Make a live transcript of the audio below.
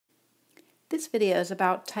This video is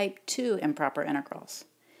about type 2 improper integrals.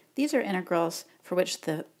 These are integrals for which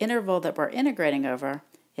the interval that we're integrating over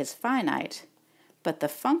is finite, but the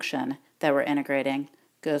function that we're integrating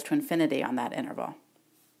goes to infinity on that interval.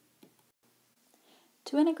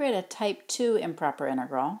 To integrate a type 2 improper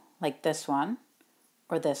integral, like this one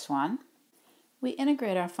or this one, we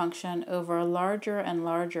integrate our function over larger and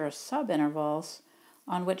larger subintervals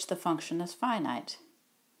on which the function is finite.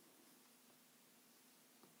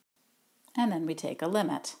 And then we take a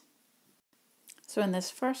limit. So in this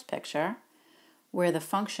first picture, where the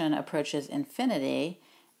function approaches infinity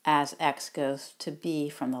as x goes to b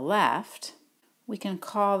from the left, we can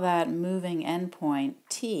call that moving endpoint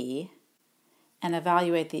t and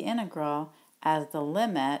evaluate the integral as the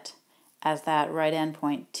limit as that right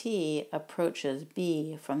endpoint t approaches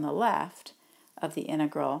b from the left of the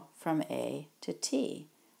integral from a to t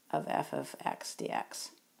of f of x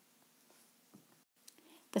dx.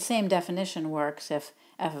 The same definition works if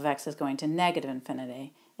f of x is going to negative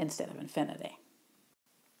infinity instead of infinity.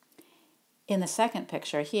 In the second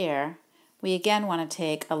picture here, we again want to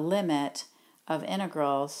take a limit of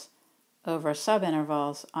integrals over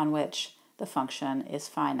subintervals on which the function is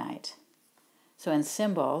finite. So in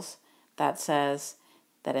symbols, that says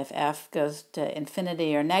that if f goes to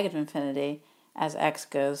infinity or negative infinity as x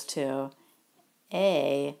goes to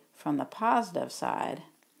a from the positive side,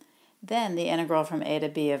 then the integral from a to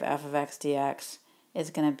b of f of x dx is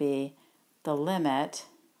going to be the limit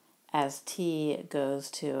as t goes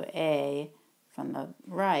to a from the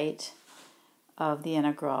right of the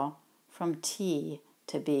integral from t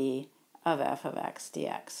to b of f of x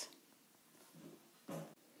dx.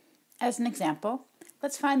 As an example,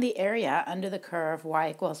 let's find the area under the curve y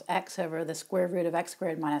equals x over the square root of x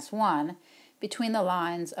squared minus 1 between the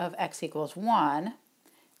lines of x equals 1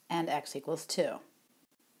 and x equals 2.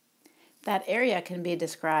 That area can be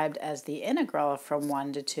described as the integral from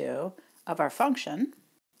 1 to 2 of our function,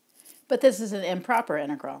 but this is an improper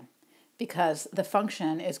integral because the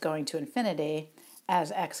function is going to infinity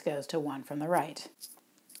as x goes to 1 from the right.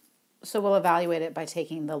 So we'll evaluate it by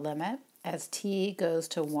taking the limit as t goes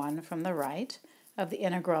to 1 from the right of the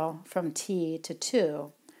integral from t to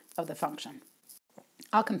 2 of the function.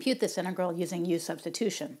 I'll compute this integral using u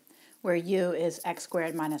substitution, where u is x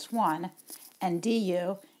squared minus 1 and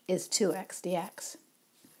du is 2x dx.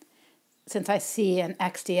 Since I see an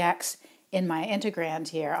x dx in my integrand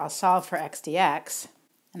here, I'll solve for x dx,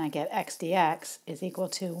 and I get x dx is equal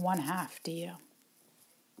to 1/2 du.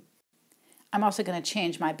 I'm also going to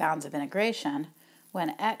change my bounds of integration.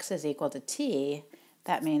 When x is equal to t,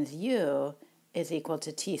 that means u is equal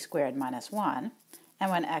to t squared minus 1,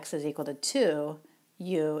 and when x is equal to 2,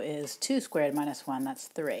 u is 2 squared minus 1, that's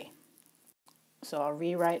 3. So I'll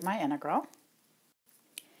rewrite my integral.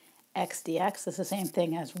 X dx is the same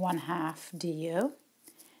thing as 1/2 du,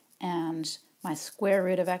 and my square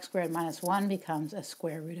root of x squared minus 1 becomes a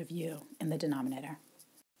square root of u in the denominator.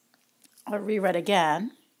 I'll rewrite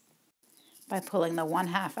again by pulling the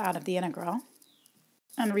 1/2 out of the integral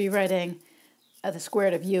and rewriting the square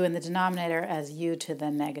root of u in the denominator as u to the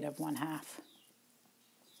negative 1/2.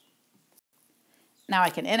 Now I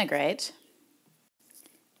can integrate.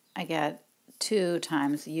 I get 2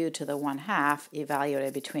 times u to the 1/2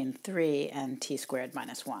 evaluated between 3 and t squared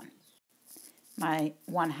minus 1. My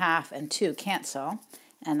 1/2 and 2 cancel,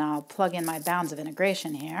 and I'll plug in my bounds of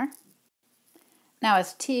integration here. Now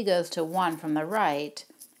as t goes to 1 from the right,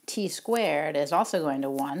 t squared is also going to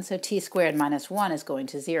 1, so t squared minus 1 is going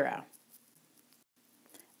to 0.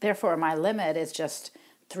 Therefore, my limit is just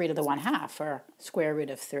 3 to the 1/2, or square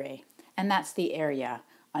root of 3, and that's the area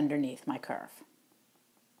underneath my curve.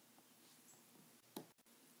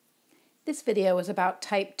 This video was about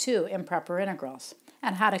type 2 improper integrals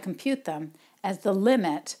and how to compute them as the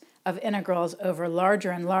limit of integrals over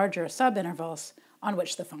larger and larger subintervals on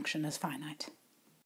which the function is finite.